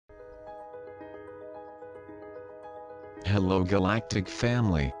Hello Galactic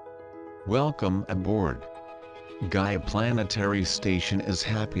family. Welcome aboard. Gaia Planetary Station is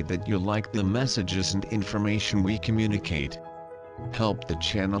happy that you like the messages and information we communicate. Help the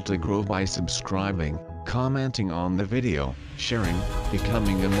channel to grow by subscribing, commenting on the video, sharing,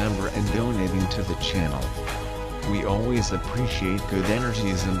 becoming a member and donating to the channel. We always appreciate good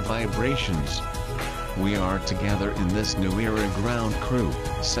energies and vibrations. We are together in this new era ground crew.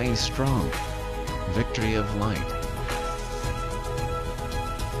 Stay strong. Victory of light.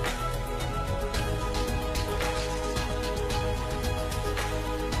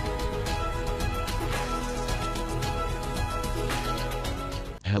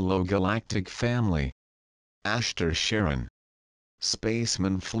 Hello Galactic family. Ashtar Sharon.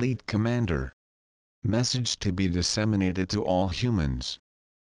 Spaceman Fleet Commander. Message to be disseminated to all humans.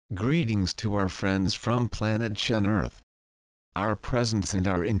 Greetings to our friends from planet Earth. Our presence and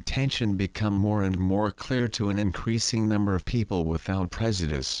our intention become more and more clear to an increasing number of people without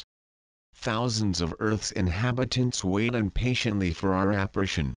prejudice. Thousands of Earth's inhabitants wait impatiently for our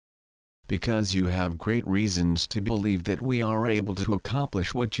apparition. Because you have great reasons to believe that we are able to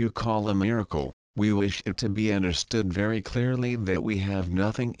accomplish what you call a miracle, we wish it to be understood very clearly that we have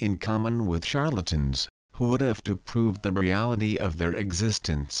nothing in common with charlatans, who would have to prove the reality of their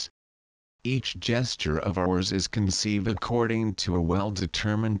existence. Each gesture of ours is conceived according to a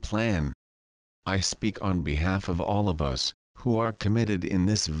well-determined plan. I speak on behalf of all of us, who are committed in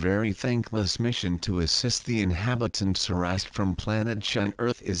this very thankless mission to assist the inhabitants harassed from planet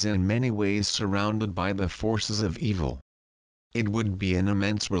Earth is in many ways surrounded by the forces of evil. It would be an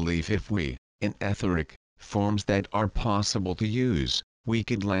immense relief if we, in etheric forms that are possible to use, we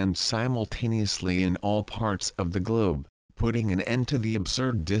could land simultaneously in all parts of the globe, putting an end to the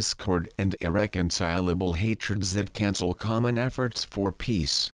absurd discord and irreconcilable hatreds that cancel common efforts for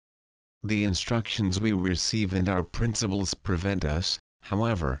peace. The instructions we receive and our principles prevent us,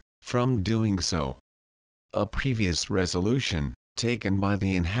 however, from doing so. A previous resolution, taken by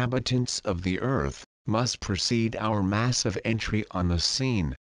the inhabitants of the Earth, must precede our massive entry on the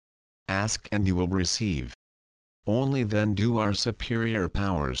scene. Ask and you will receive. Only then do our superior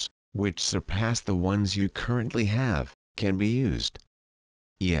powers, which surpass the ones you currently have, can be used.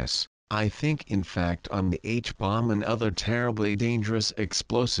 Yes, I think in fact on the H-bomb and other terribly dangerous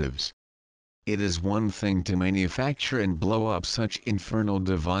explosives. It is one thing to manufacture and blow up such infernal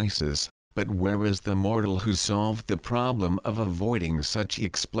devices, but where is the mortal who solved the problem of avoiding such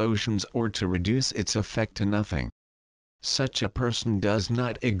explosions or to reduce its effect to nothing? Such a person does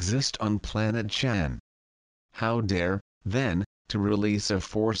not exist on planet Shan. How dare, then, to release a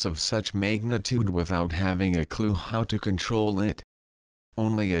force of such magnitude without having a clue how to control it?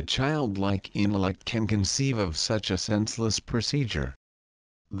 Only a childlike intellect can conceive of such a senseless procedure.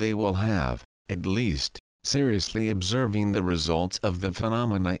 They will have, at least, seriously observing the results of the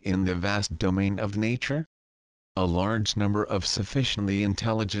phenomena in the vast domain of nature? A large number of sufficiently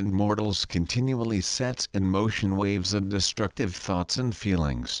intelligent mortals continually sets in motion waves of destructive thoughts and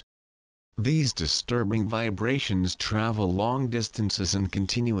feelings. These disturbing vibrations travel long distances and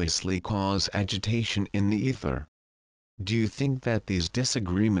continuously cause agitation in the ether. Do you think that these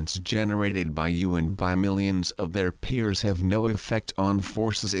disagreements generated by you and by millions of their peers have no effect on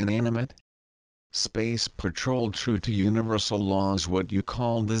forces inanimate? Space Patrol, true to universal laws, what you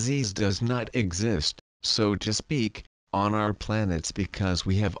call disease does not exist, so to speak, on our planets because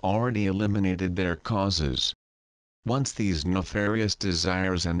we have already eliminated their causes. Once these nefarious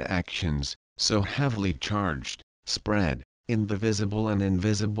desires and actions, so heavily charged, spread, in the visible and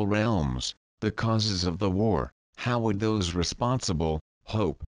invisible realms, the causes of the war, how would those responsible,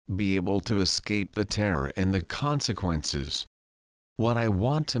 hope, be able to escape the terror and the consequences? What I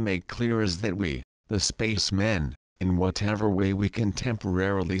want to make clear is that we, the spacemen, in whatever way we can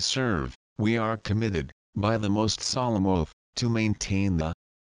temporarily serve, we are committed, by the most solemn oath, to maintain the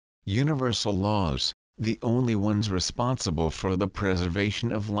universal laws, the only ones responsible for the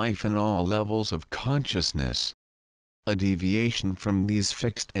preservation of life in all levels of consciousness. A deviation from these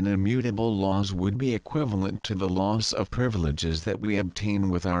fixed and immutable laws would be equivalent to the loss of privileges that we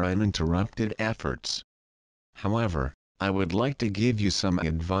obtain with our uninterrupted efforts. However, I would like to give you some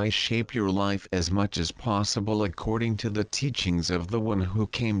advice. Shape your life as much as possible according to the teachings of the one who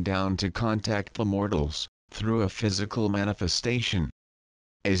came down to contact the mortals, through a physical manifestation.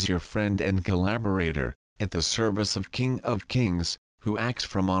 As your friend and collaborator, at the service of King of Kings, who acts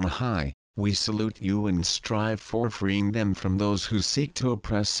from on high, we salute you and strive for freeing them from those who seek to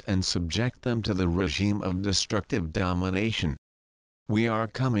oppress and subject them to the regime of destructive domination. We are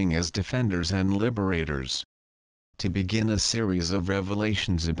coming as defenders and liberators. to begin a series of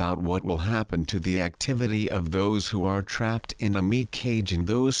revelations about what will happen to the activity of those who are trapped in a meat cage and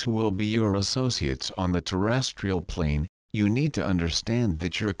those who will be your associates on the terrestrial plane. You need to understand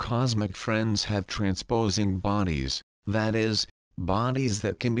that your cosmic friends have transposing bodies, that is, bodies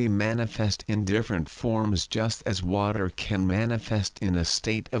that can be manifest in different forms just as water can manifest in a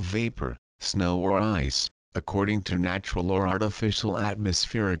state of vapor, snow or ice, according to natural or artificial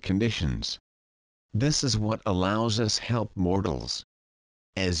atmospheric conditions. This is what allows us help mortals.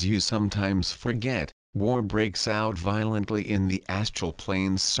 As you sometimes forget, war breaks out violently in the astral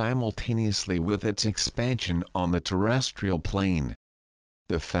planes simultaneously with its expansion on the terrestrial plane.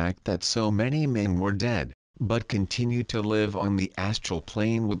 The fact that so many men were dead, but continue to live on the astral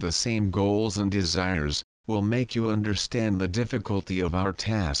plane with the same goals and desires, will make you understand the difficulty of our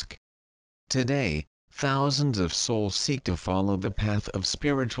task. Today, thousands of souls seek to follow the path of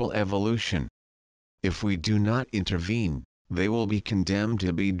spiritual evolution. If we do not intervene, they will be condemned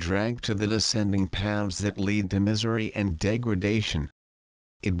to be dragged to the descending paths that lead to misery and degradation.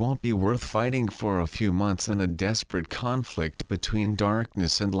 It won't be worth fighting for a few months in a desperate conflict between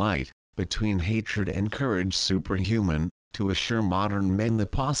darkness and light, between hatred and courage superhuman, to assure modern men the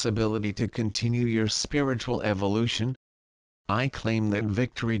possibility to continue your spiritual evolution. I claim that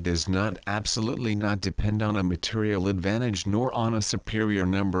victory does not absolutely not depend on a material advantage nor on a superior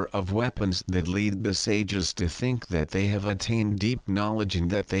number of weapons that lead the sages to think that they have attained deep knowledge and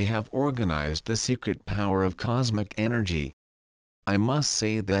that they have organized the secret power of cosmic energy. I must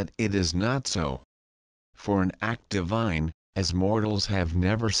say that it is not so. For an act divine, as mortals have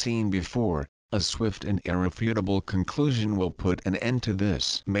never seen before, a swift and irrefutable conclusion will put an end to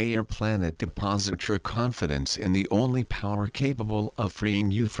this. May your planet deposit your confidence in the only power capable of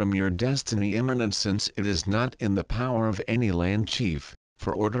freeing you from your destiny imminent, since it is not in the power of any land chief,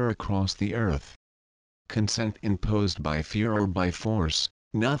 for order across the earth. Consent imposed by fear or by force,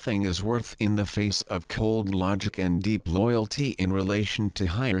 nothing is worth in the face of cold logic and deep loyalty in relation to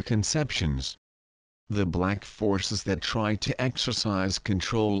higher conceptions. The black forces that try to exercise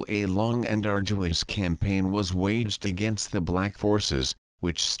control. A long and arduous campaign was waged against the black forces,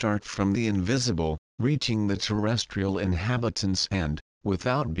 which start from the invisible, reaching the terrestrial inhabitants and,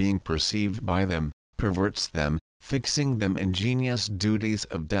 without being perceived by them, perverts them, fixing them ingenious duties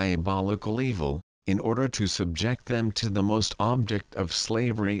of diabolical evil, in order to subject them to the most object of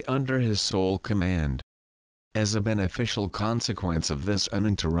slavery under his sole command. As a beneficial consequence of this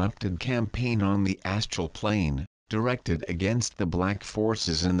uninterrupted campaign on the astral plane, directed against the black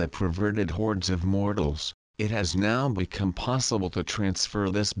forces and the perverted hordes of mortals, it has now become possible to transfer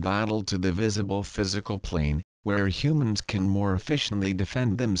this battle to the visible physical plane, where humans can more efficiently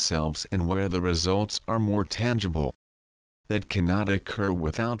defend themselves and where the results are more tangible. That cannot occur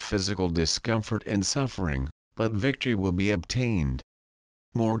without physical discomfort and suffering, but victory will be obtained.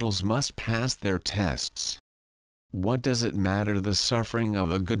 Mortals must pass their tests. What does it matter the suffering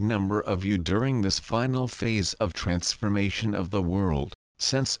of a good number of you during this final phase of transformation of the world,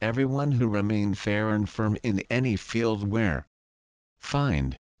 since everyone who remain fair and firm in any field where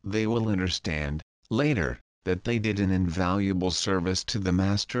find, they will understand, later, that they did an invaluable service to the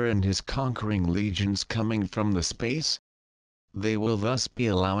Master and his conquering legions coming from the space? They will thus be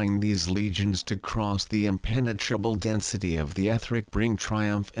allowing these legions to cross the impenetrable density of the etheric, bring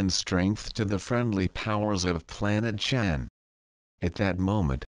triumph and strength to the friendly powers of Planet Chan. At that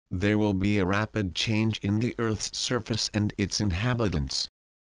moment, there will be a rapid change in the Earth's surface and its inhabitants.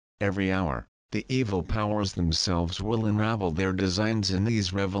 Every hour, the evil powers themselves will unravel their designs, and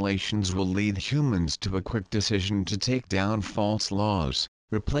these revelations will lead humans to a quick decision to take down false laws,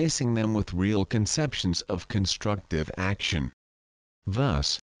 replacing them with real conceptions of constructive action.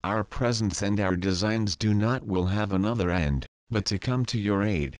 Thus, our presence and our designs will have another end, but to come to your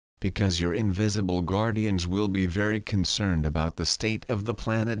aid, because your invisible guardians will be very concerned about the state of the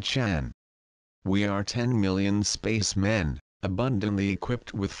planet Chan. We are 10 million spacemen, abundantly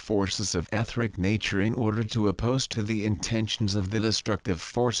equipped with forces of etheric nature in order to oppose to the intentions of the destructive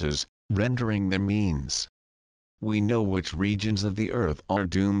forces, rendering their means. We know which regions of the earth are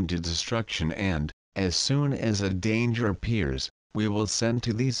doomed to destruction, and, as soon as a danger appears, we will send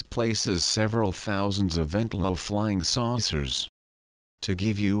to these places several thousands of Ventilo flying saucers. To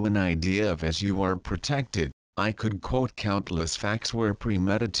give you an idea of as you are protected, I could quote countless facts where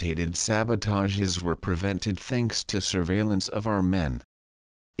premeditated sabotages were prevented thanks to surveillance of our men.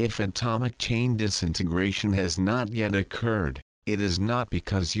 If atomic chain disintegration has not yet occurred, it is not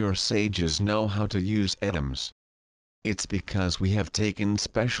because your sages know how to use atoms. It's because we have taken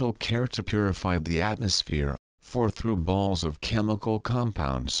special care to purify the atmosphere, for through balls of chemical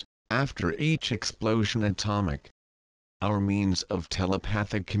compounds, after each explosion atomic Our means of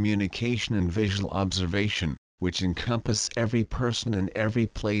telepathic communication and visual observation, which encompass every person and every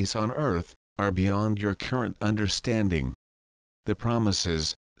place on Earth, are beyond your current understanding. The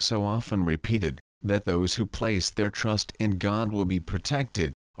promises, so often repeated, that those who place their trust in God will be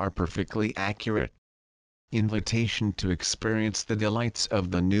protected, are perfectly accurate. Invitation to experience the delights of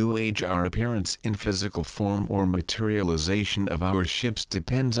the New Age. Our appearance in physical form or materialization of our ships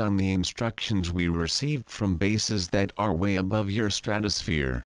depends on the instructions we received from bases that are way above your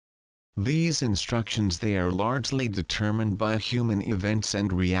stratosphere. These instructions, they are largely determined by human events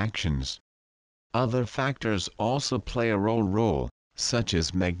and reactions. Other factors also play a role, such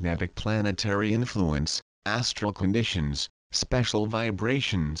as magnetic planetary influence, astral conditions, special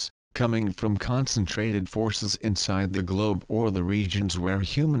vibrations, coming from concentrated forces inside the globe or the regions where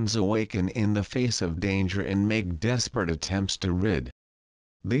humans awaken in the face of danger and make desperate attempts to rid.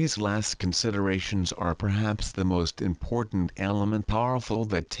 These last considerations are perhaps the most important element, powerful,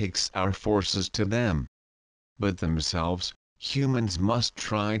 that takes our forces to them. But themselves, humans must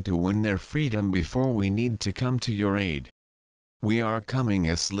try to win their freedom before we need to come to your aid. We are coming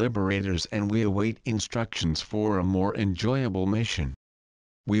as liberators and we await instructions for a more enjoyable mission.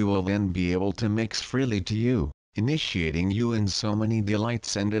 We will then be able to mix freely to you, initiating you in so many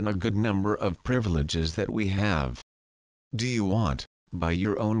delights and in a good number of privileges that we have. Do you want, by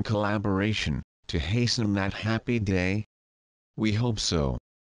your own collaboration, to hasten that happy day? We hope so.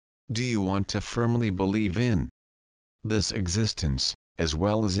 Do you want to firmly believe in this existence, as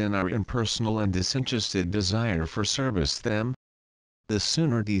well as in our impersonal and disinterested desire for service them? The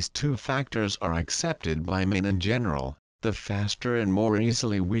sooner these two factors are accepted by men in general, the faster and more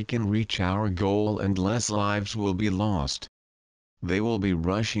easily we can reach our goal and less lives will be lost. They will be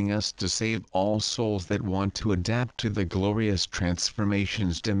rushing us to save all souls that want to adapt to the glorious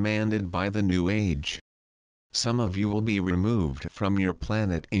transformations demanded by the New Age. Some of you will be removed from your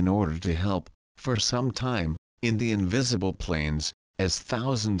planet in order to help, for some time, in the invisible planes, as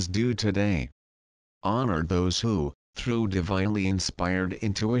thousands do today. Honor those who, through divinely inspired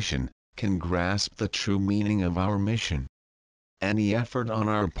intuition, can grasp the true meaning of our mission. Any effort on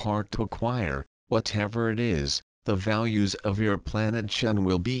our part to acquire, whatever it is, the values of your planet Shen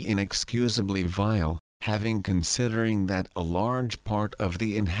will be inexcusably vile, considering that a large part of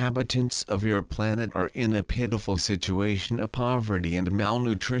the inhabitants of your planet are in a pitiful situation of poverty and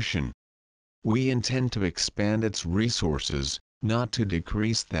malnutrition. We intend to expand its resources, not to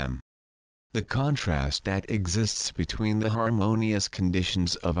decrease them. The contrast that exists between the harmonious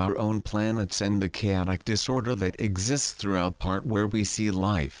conditions of our own planets and the chaotic disorder that exists throughout part where we see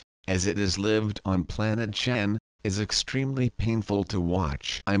life, as it is lived on planet Shen, is extremely painful to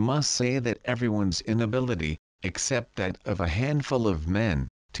watch. I must say that everyone's inability, except that of a handful of men,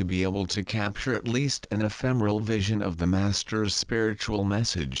 to be able to capture at least an ephemeral vision of the Master's spiritual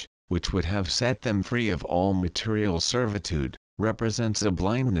message, which would have set them free of all material servitude, represents a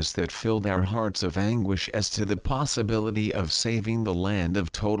blindness that filled our hearts of anguish as to the possibility of saving the land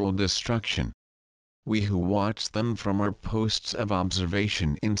of total destruction. We who watch them from our posts of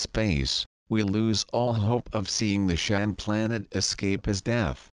observation in space, we lose all hope of seeing the Shan planet escape as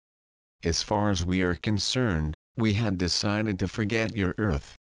death. As far as we are concerned, we had decided to forget your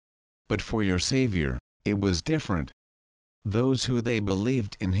Earth. But for your Savior, it was different. Those who they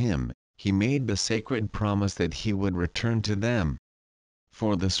believed in him, he made the sacred promise that he would return to them.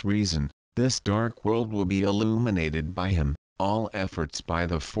 For this reason, this dark world will be illuminated by him, all efforts by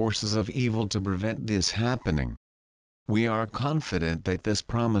the forces of evil to prevent this happening. We are confident that this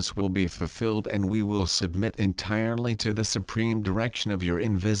promise will be fulfilled and we will submit entirely to the supreme direction of your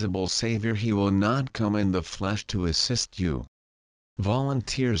invisible Savior. He will not come in the flesh to assist you.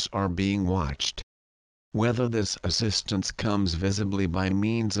 Volunteers are being watched. Whether this assistance comes visibly by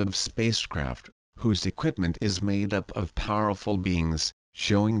means of spacecraft, whose equipment is made up of powerful beings,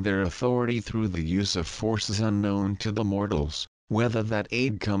 showing their authority through the use of forces unknown to the mortals, whether that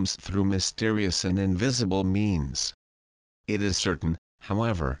aid comes through mysterious and invisible means. It is certain,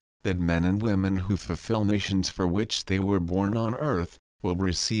 however, that men and women who fulfill missions for which they were born on Earth, will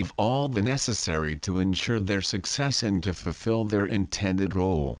receive all the necessary to ensure their success and to fulfill their intended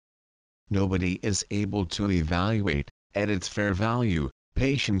role. Nobody is able to evaluate, at its fair value,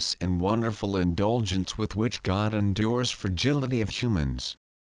 patience and wonderful indulgence with which God endures fragility of humans.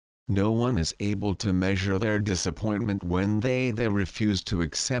 No one is able to measure their disappointment when they refuse to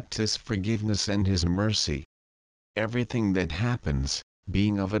accept his forgiveness and his mercy. Everything that happens,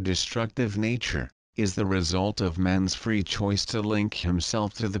 being of a destructive nature, is the result of man's free choice to link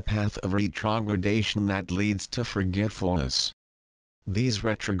himself to the path of retrogradation that leads to forgetfulness. These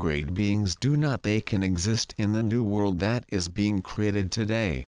retrograde beings do not they can exist in the new world that is being created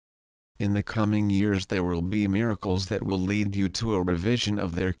today. In the coming years there will be miracles that will lead you to a revision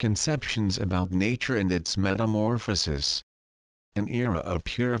of their conceptions about nature and its metamorphosis. An era of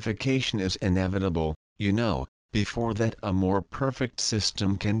purification is inevitable, you know, before that a more perfect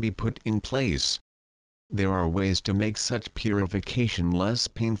system can be put in place. There are ways to make such purification less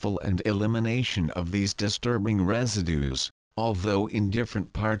painful and elimination of these disturbing residues, although in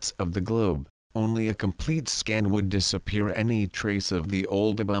different parts of the globe, only a complete scan would disappear any trace of the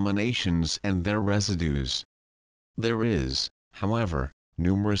old abominations and their residues. There is, however,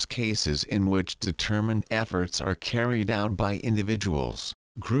 numerous cases in which determined efforts are carried out by individuals,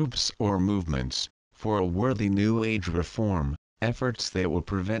 groups or movements, for a worthy New Age reform, efforts that will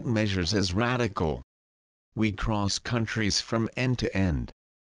prevent measures as radical. We cross countries from end to end.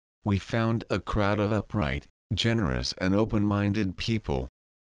 We found a crowd of upright, generous and open-minded people.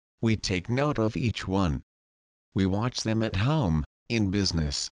 We take note of each one. We watch them at home, in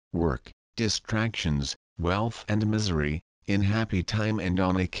business, work, distractions, wealth and misery, in happy time and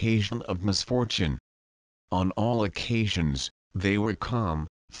on occasion of misfortune. On all occasions, they were calm,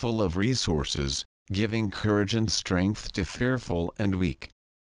 full of resources, giving courage and strength to fearful and weak.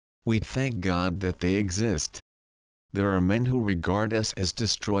 We thank God that they exist. There are men who regard us as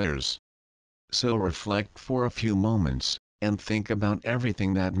destroyers. So reflect for a few moments, and think about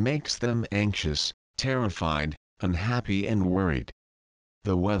everything that makes them anxious, terrified, unhappy and worried.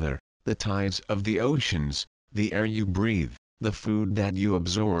 The weather, the tides of the oceans, the air you breathe, the food that you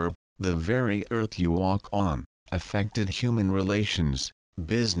absorb, the very earth you walk on, affected human relations,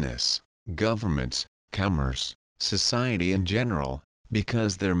 business, governments, commerce, society in general,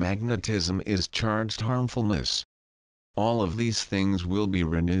 because their magnetism is charged harmfulness. All of these things will be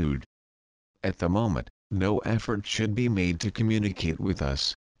renewed. At the moment, no effort should be made to communicate with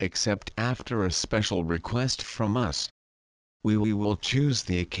us, except after a special request from us. We will choose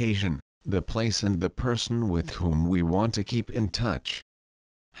the occasion, the place and the person with whom we want to keep in touch.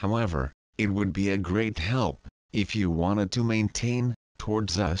 However, it would be a great help, if you wanted to maintain,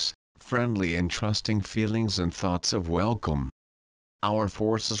 towards us, friendly and trusting feelings and thoughts of welcome. Our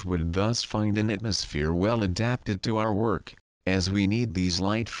forces would thus find an atmosphere well adapted to our work, as we need these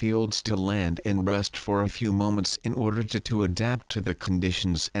light fields to land and rest for a few moments in order to adapt to the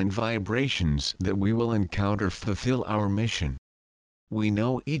conditions and vibrations that we will encounter fulfill our mission. We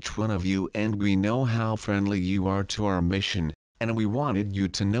know each one of you and we know how friendly you are to our mission, and we wanted you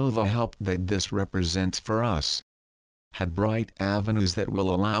to know the help that this represents for us. Had bright avenues that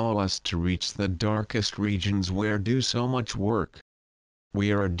will allow us to reach the darkest regions where do so much work.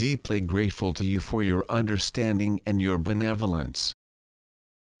 We are deeply grateful to you for your understanding and your benevolence.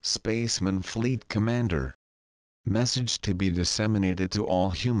 Spaceman Fleet Commander. Message to be disseminated to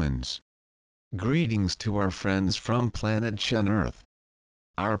all humans. Greetings to our friends from planet Earth.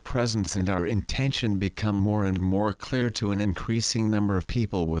 Our presence and our intention become more and more clear to an increasing number of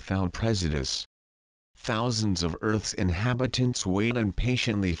people without prejudice. Thousands of Earth's inhabitants wait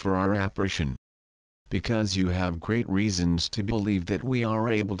impatiently for our apparition. Because you have great reasons to believe that we are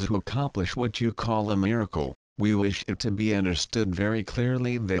able to accomplish what you call a miracle, we wish it to be understood very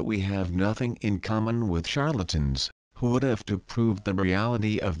clearly that we have nothing in common with charlatans, who would have to prove the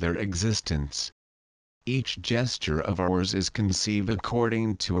reality of their existence. Each gesture of ours is conceived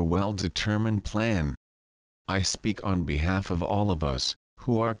according to a well-determined plan. I speak on behalf of all of us,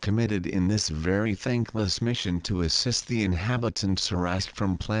 who are committed in this very thankless mission to assist the inhabitants harassed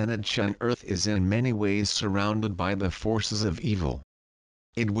from planet Earth is in many ways surrounded by the forces of evil.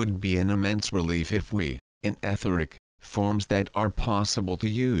 It would be an immense relief if we, in etheric forms that are possible to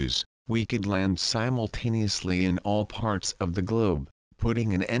use, we could land simultaneously in all parts of the globe,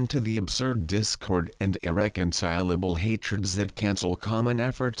 putting an end to the absurd discord and irreconcilable hatreds that cancel common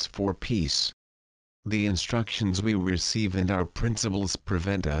efforts for peace. The instructions we receive and our principles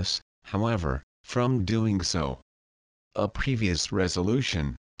prevent us, however, from doing so. A previous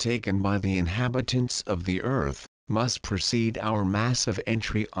resolution, taken by the inhabitants of the earth, must precede our massive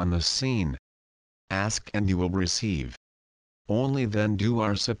entry on the scene. Ask and you will receive. Only then do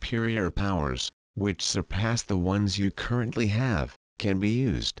our superior powers, which surpass the ones you currently have, can be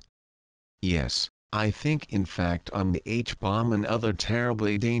used. Yes, I think in fact on the H-bomb and other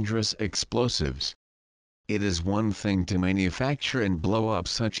terribly dangerous explosives. It is one thing to manufacture and blow up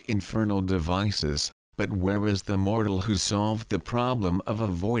such infernal devices, but where is the mortal who solved the problem of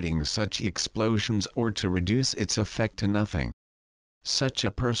avoiding such explosions or to reduce its effect to nothing? Such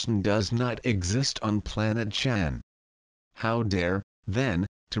a person does not exist on planet Shan. How dare, then,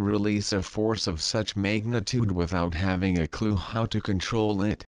 to release a force of such magnitude without having a clue how to control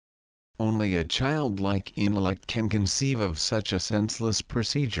it. Only a childlike intellect can conceive of such a senseless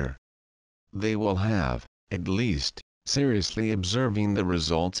procedure. They will have, at least, seriously observing the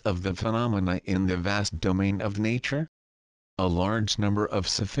results of the phenomena in the vast domain of nature? A large number of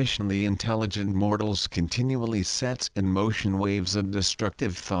sufficiently intelligent mortals continually sets in motion waves of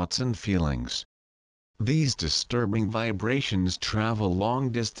destructive thoughts and feelings. These disturbing vibrations travel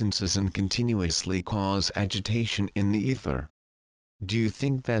long distances and continuously cause agitation in the ether. Do you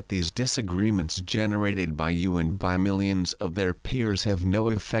think that these disagreements generated by you and by millions of their peers have no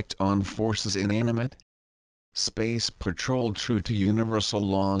effect on forces inanimate? Space Patrol, true to universal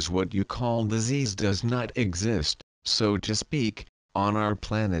laws, what you call disease does not exist, so to speak, on our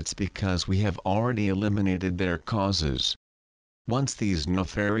planets because we have already eliminated their causes. Once these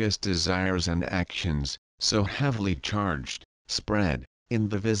nefarious desires and actions, so heavily charged, spread, in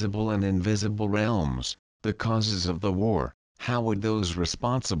the visible and invisible realms, the causes of the war, how would those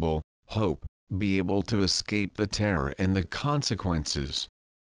responsible, hope, be able to escape the terror and the consequences?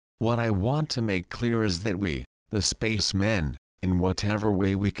 What I want to make clear is that we, the spacemen, in whatever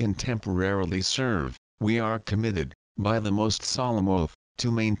way we can temporarily serve, we are committed, by the most solemn oath,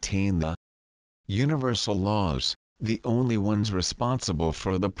 to maintain the universal laws, the only ones responsible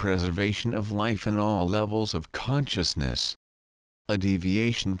for the preservation of life in all levels of consciousness. A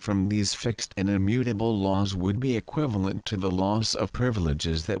deviation from these fixed and immutable laws would be equivalent to the loss of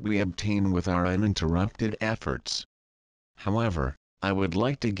privileges that we obtain with our uninterrupted efforts. However, I would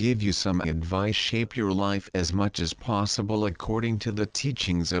like to give you some advice. Shape your life as much as possible according to the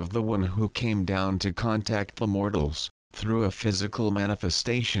teachings of the one who came down to contact the mortals, through a physical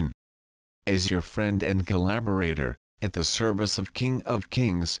manifestation. As your friend and collaborator, at the service of King of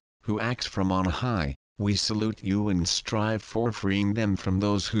Kings, who acts from on high, we salute you and strive for freeing them from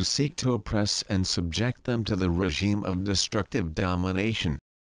those who seek to oppress and subject them to the regime of destructive domination.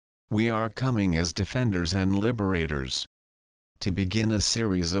 We are coming as defenders and liberators to begin a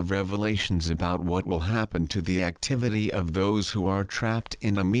series of revelations about what will happen to the activity of those who are trapped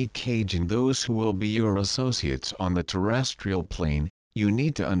in a meat cage and those who will be your associates on the terrestrial plane. You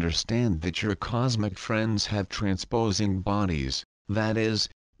need to understand that your cosmic friends have transposing bodies, that is,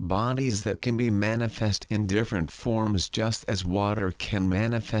 bodies that can be manifest in different forms just as water can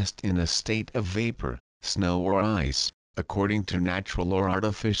manifest in a state of vapor, snow or ice, according to natural or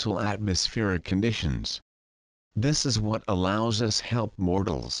artificial atmospheric conditions. This is what allows us help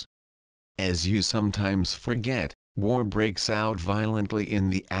mortals. As you sometimes forget, war breaks out violently in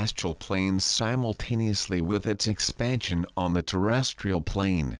the astral planes simultaneously with its expansion on the terrestrial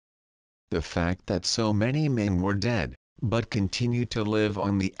plane. The fact that so many men were dead, but continue to live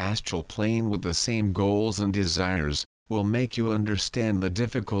on the astral plane with the same goals and desires, will make you understand the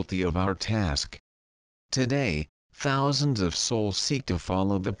difficulty of our task. Today, thousands of souls seek to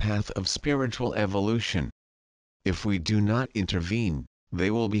follow the path of spiritual evolution. If we do not intervene, they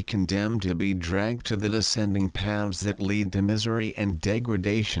will be condemned to be dragged to the descending paths that lead to misery and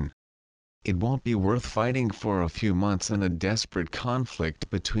degradation. It won't be worth fighting for a few months in a desperate conflict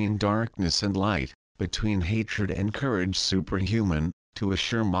between darkness and light, between hatred and courage superhuman, to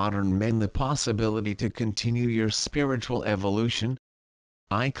assure modern men the possibility to continue your spiritual evolution.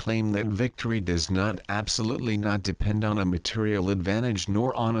 I claim that victory does not absolutely not depend on a material advantage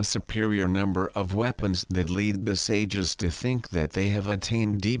nor on a superior number of weapons that lead the sages to think that they have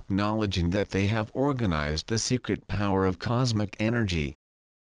attained deep knowledge and that they have organized the secret power of cosmic energy.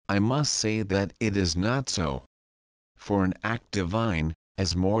 I must say that it is not so. For an act divine,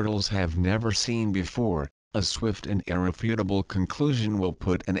 as mortals have never seen before, a swift and irrefutable conclusion will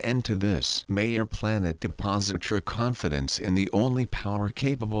put an end to this. May your planet deposit your confidence in the only power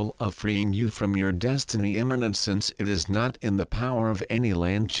capable of freeing you from your destiny imminent, since it is not in the power of any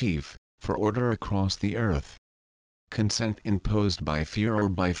land chief, for order across the earth. Consent imposed by fear or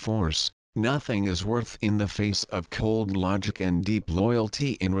by force, nothing is worth in the face of cold logic and deep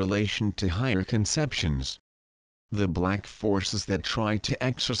loyalty in relation to higher conceptions. The black forces that tried to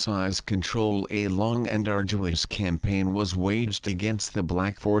exercise control. A long and arduous campaign was waged against the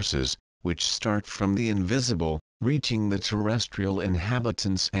black forces, which start from the invisible, reaching the terrestrial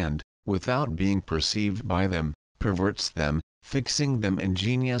inhabitants and, without being perceived by them, perverts them, fixing them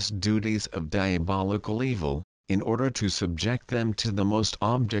ingenious duties of diabolical evil, in order to subject them to the most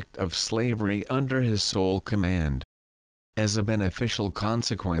object of slavery under his sole command. As a beneficial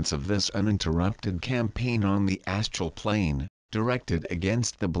consequence of this uninterrupted campaign on the astral plane, directed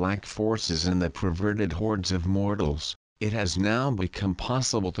against the black forces and the perverted hordes of mortals, it has now become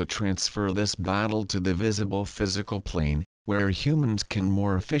possible to transfer this battle to the visible physical plane, where humans can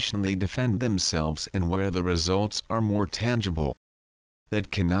more efficiently defend themselves and where the results are more tangible. That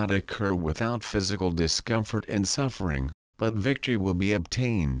cannot occur without physical discomfort and suffering, but victory will be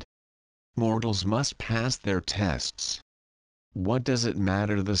obtained. Mortals must pass their tests. What does it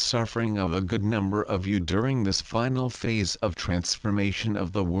matter the suffering of a good number of you during this final phase of transformation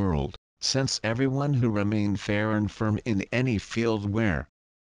of the world, since everyone who remain fair and firm in any field where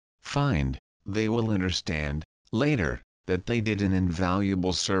they will understand, later, that they did an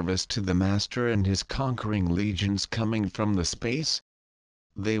invaluable service to the Master and his conquering legions coming from the space?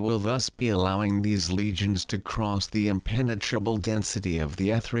 They will thus be allowing these legions to cross the impenetrable density of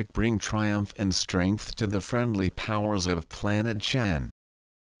the etheric, bring triumph and strength to the friendly powers of Planet Shan.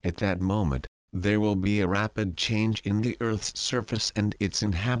 At that moment, there will be a rapid change in the Earth's surface and its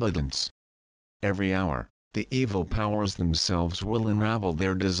inhabitants. Every hour, the evil powers themselves will unravel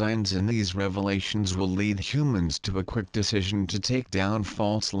their designs, and these revelations will lead humans to a quick decision to take down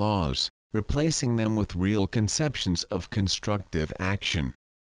false laws, replacing them with real conceptions of constructive action.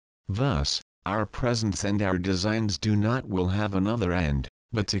 Thus, our presence and our designs will have another end,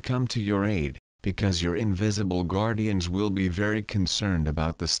 but to come to your aid, because your invisible guardians will be very concerned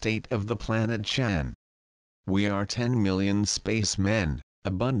about the state of the planet Shan. We are 10 million spacemen,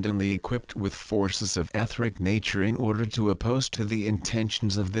 abundantly equipped with forces of etheric nature in order to oppose to the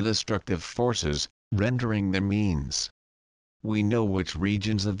intentions of the destructive forces, rendering their means. We know which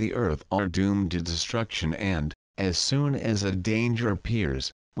regions of the Earth are doomed to destruction, and, as soon as a danger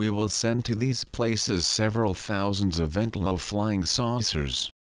appears, we will send to these places several thousands of Ventilo flying saucers.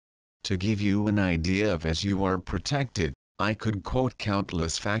 To give you an idea of as you are protected, I could quote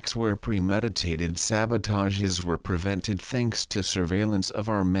countless facts where premeditated sabotages were prevented thanks to surveillance of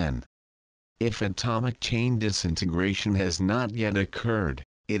our men. If atomic chain disintegration has not yet occurred,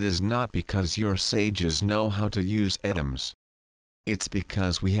 it is not because your sages know how to use atoms. It's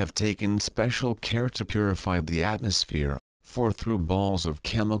because we have taken special care to purify the atmosphere, for through balls of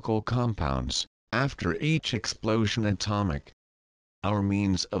chemical compounds, after each explosion atomic. Our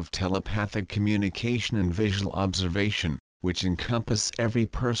means of telepathic communication and visual observation, which encompass every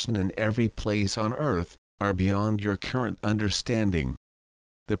person and every place on Earth, are beyond your current understanding.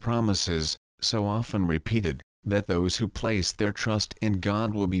 The promises, so often repeated, that those who place their trust in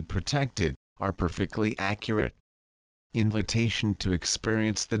God will be protected, are perfectly accurate. Invitation to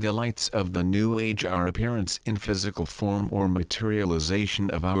experience the delights of the New Age. Our appearance in physical form or materialization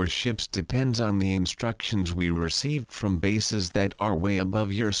of our ships depends on the instructions we received from bases that are way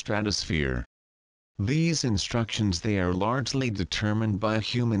above your stratosphere. These instructions they are largely determined by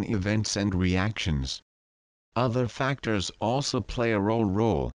human events and reactions. Other factors also play a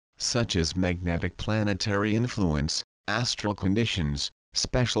role, such as magnetic planetary influence, astral conditions,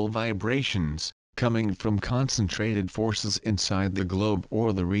 special vibrations, coming from concentrated forces inside the globe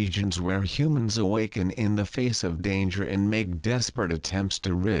or the regions where humans awaken in the face of danger and make desperate attempts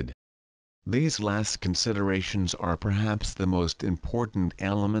to rid. These last considerations are perhaps the most important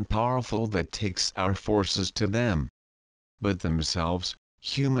element powerful that takes our forces to them. But themselves,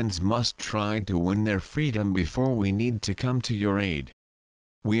 humans must try to win their freedom before we need to come to your aid.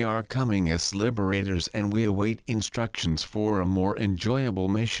 We are coming as liberators and we await instructions for a more enjoyable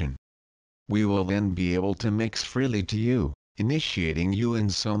mission. We will then be able to mix freely to you, initiating you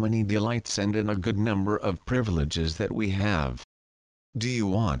in so many delights and in a good number of privileges that we have. Do you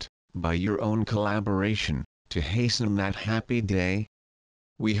want, by your own collaboration, to hasten that happy day?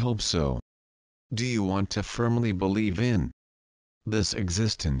 We hope so. Do you want to firmly believe in this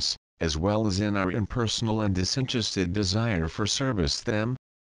existence, as well as in our impersonal and disinterested desire for service them?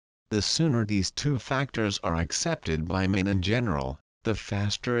 The sooner these two factors are accepted by men in general, the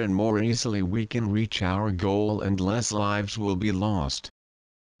faster and more easily we can reach our goal and less lives will be lost.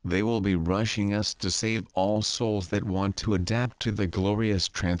 They will be rushing us to save all souls that want to adapt to the glorious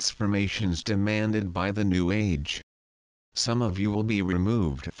transformations demanded by the New Age. Some of you will be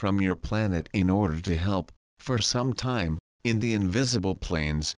removed from your planet in order to help, for some time, in the invisible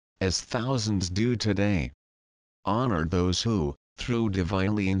planes, as thousands do today. Honor those who, through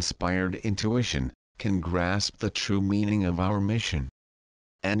divinely inspired intuition, can grasp the true meaning of our mission.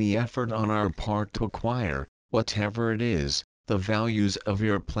 Any effort on our part to acquire, whatever it is, the values of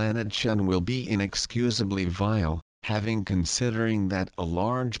your planet Shen will be inexcusably vile, considering that a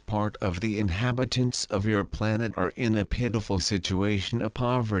large part of the inhabitants of your planet are in a pitiful situation of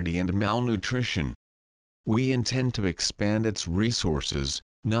poverty and malnutrition. We intend to expand its resources,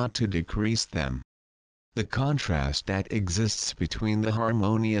 not to decrease them. The contrast that exists between the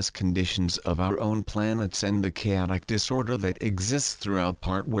harmonious conditions of our own planets and the chaotic disorder that exists throughout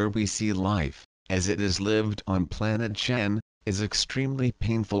part where we see life, as it is lived on planet Shen, is extremely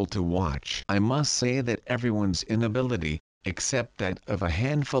painful to watch. I must say that everyone's inability, except that of a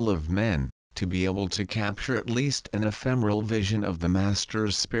handful of men, to be able to capture at least an ephemeral vision of the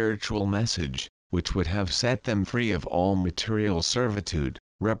Master's spiritual message, which would have set them free of all material servitude,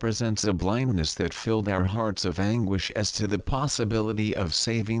 represents a blindness that filled our hearts of anguish as to the possibility of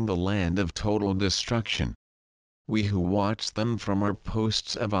saving the land of total destruction. We who watch them from our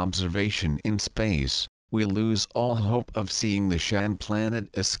posts of observation in space, we lose all hope of seeing the Shan planet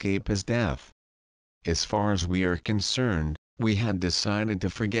escape as death. As far as we are concerned, we had decided to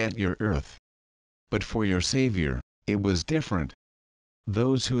forget your Earth. But for your Savior, it was different.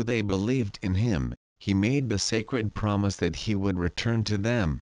 Those who they believed in him, he made the sacred promise that he would return to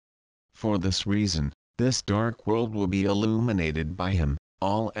them. For this reason, this dark world will be illuminated by him,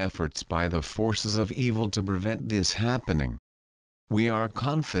 all efforts by the forces of evil to prevent this happening. We are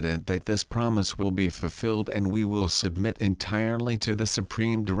confident that this promise will be fulfilled and we will submit entirely to the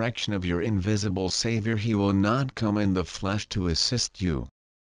supreme direction of your invisible Savior. He will not come in the flesh to assist you.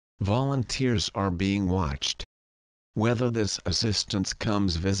 Volunteers are being watched. Whether this assistance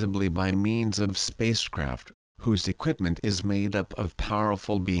comes visibly by means of spacecraft, whose equipment is made up of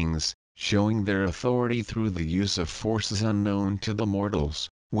powerful beings, showing their authority through the use of forces unknown to the mortals,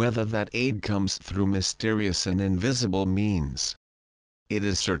 whether that aid comes through mysterious and invisible means. It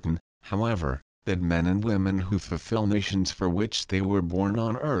is certain, however, that men and women who fulfill missions for which they were born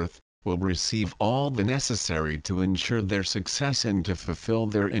on Earth, will receive all the necessary to ensure their success and to fulfill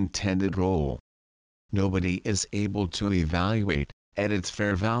their intended role. Nobody is able to evaluate, at its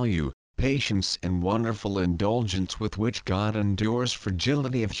fair value, patience and wonderful indulgence with which God endures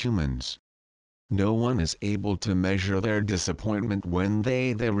fragility of humans. No one is able to measure their disappointment when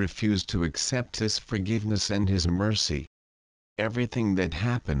they refuse to accept his forgiveness and his mercy. Everything that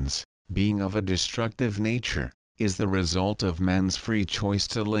happens, being of a destructive nature, is the result of man's free choice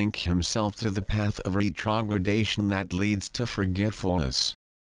to link himself to the path of retrogradation that leads to forgetfulness.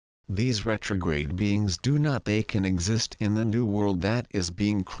 These retrograde beings they can exist in the new world that is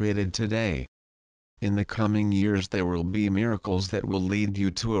being created today. In the coming years there will be miracles that will lead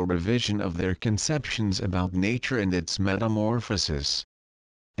you to a revision of their conceptions about nature and its metamorphosis.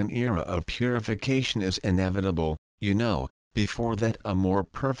 An era of purification is inevitable, you know, before that a more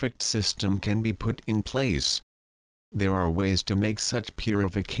perfect system can be put in place. There are ways to make such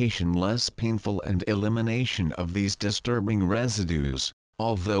purification less painful and elimination of these disturbing residues,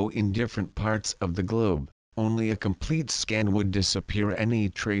 although in different parts of the globe, only a complete scan would disappear any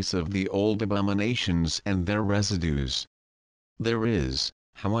trace of the old abominations and their residues. There is,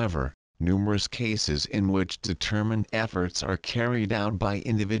 however, numerous cases in which determined efforts are carried out by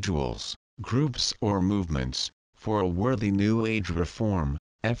individuals, groups or movements, for a worthy New Age reform,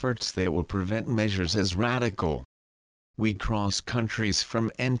 efforts that will prevent measures as radical. We cross countries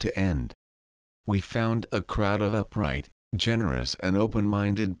from end to end. We found a crowd of upright, generous and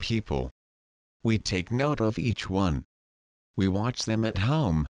open-minded people. We take note of each one. We watch them at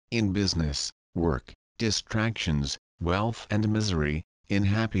home, in business, work, distractions, wealth and misery, in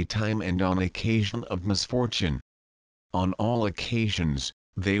happy time and on occasion of misfortune. On all occasions,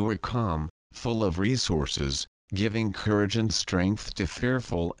 they were calm, full of resources, giving courage and strength to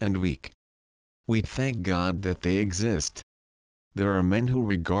fearful and weak. We thank God that they exist. There are men who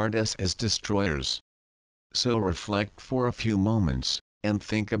regard us as destroyers. So reflect for a few moments, and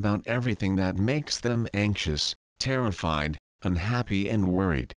think about everything that makes them anxious, terrified, unhappy and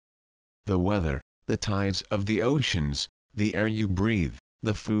worried. The weather, the tides of the oceans, the air you breathe,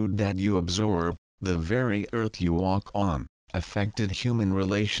 the food that you absorb, the very earth you walk on, affected human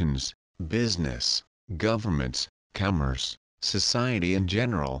relations, business, governments, commerce, society in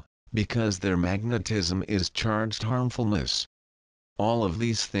general, because their magnetism is charged harmfulness. All of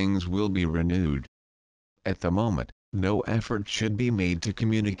these things will be renewed. At the moment, no effort should be made to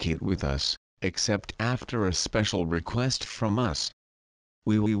communicate with us, except after a special request from us.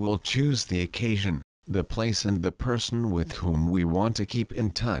 We will choose the occasion, the place and the person with whom we want to keep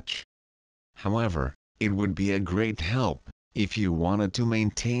in touch. However, it would be a great help, if you wanted to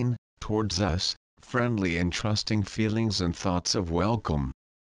maintain, towards us, friendly and trusting feelings and thoughts of welcome.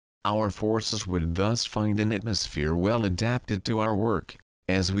 Our forces would thus find an atmosphere well adapted to our work,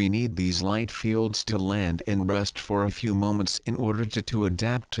 as we need these light fields to land and rest for a few moments in order to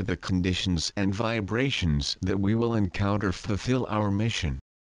adapt to the conditions and vibrations that we will encounter fulfill our mission.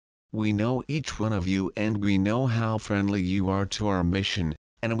 We know each one of you and we know how friendly you are to our mission,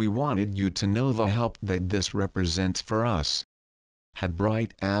 and we wanted you to know the help that this represents for us. Had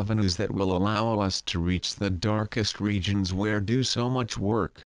bright avenues that will allow us to reach the darkest regions where do so much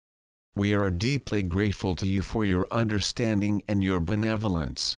work. We are deeply grateful to you for your understanding and your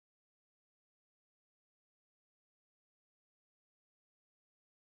benevolence.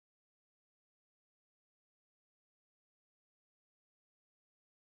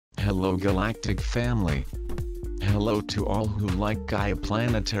 Hello Galactic family. Hello to all who like Gaia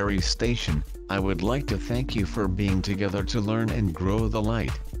Planetary Station. I would like to thank you for being together to learn and grow the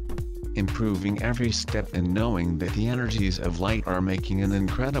light. Improving every step and knowing that the energies of light are making an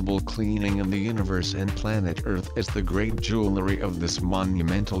incredible cleaning in the universe, and planet Earth is the great jewelry of this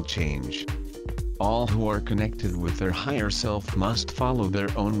monumental change. All who are connected with their higher self must follow their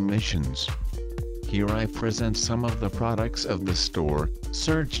own missions. Here I present some of the products of the store.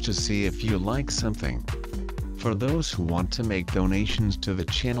 Search to see if you like something. For those who want to make donations to the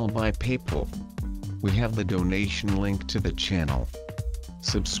channel by PayPal, we have the donation link to the channel.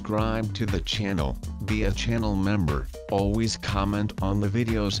 Subscribe to the channel, be a channel member, always comment on the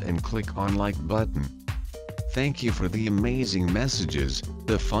videos and click on like button. Thank you for the amazing messages,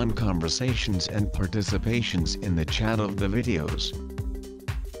 the fun conversations and participations in the chat of the videos.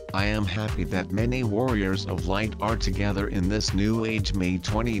 I am happy that many warriors of light are together in this new age. May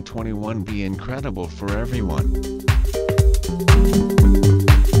 2021 be incredible for everyone.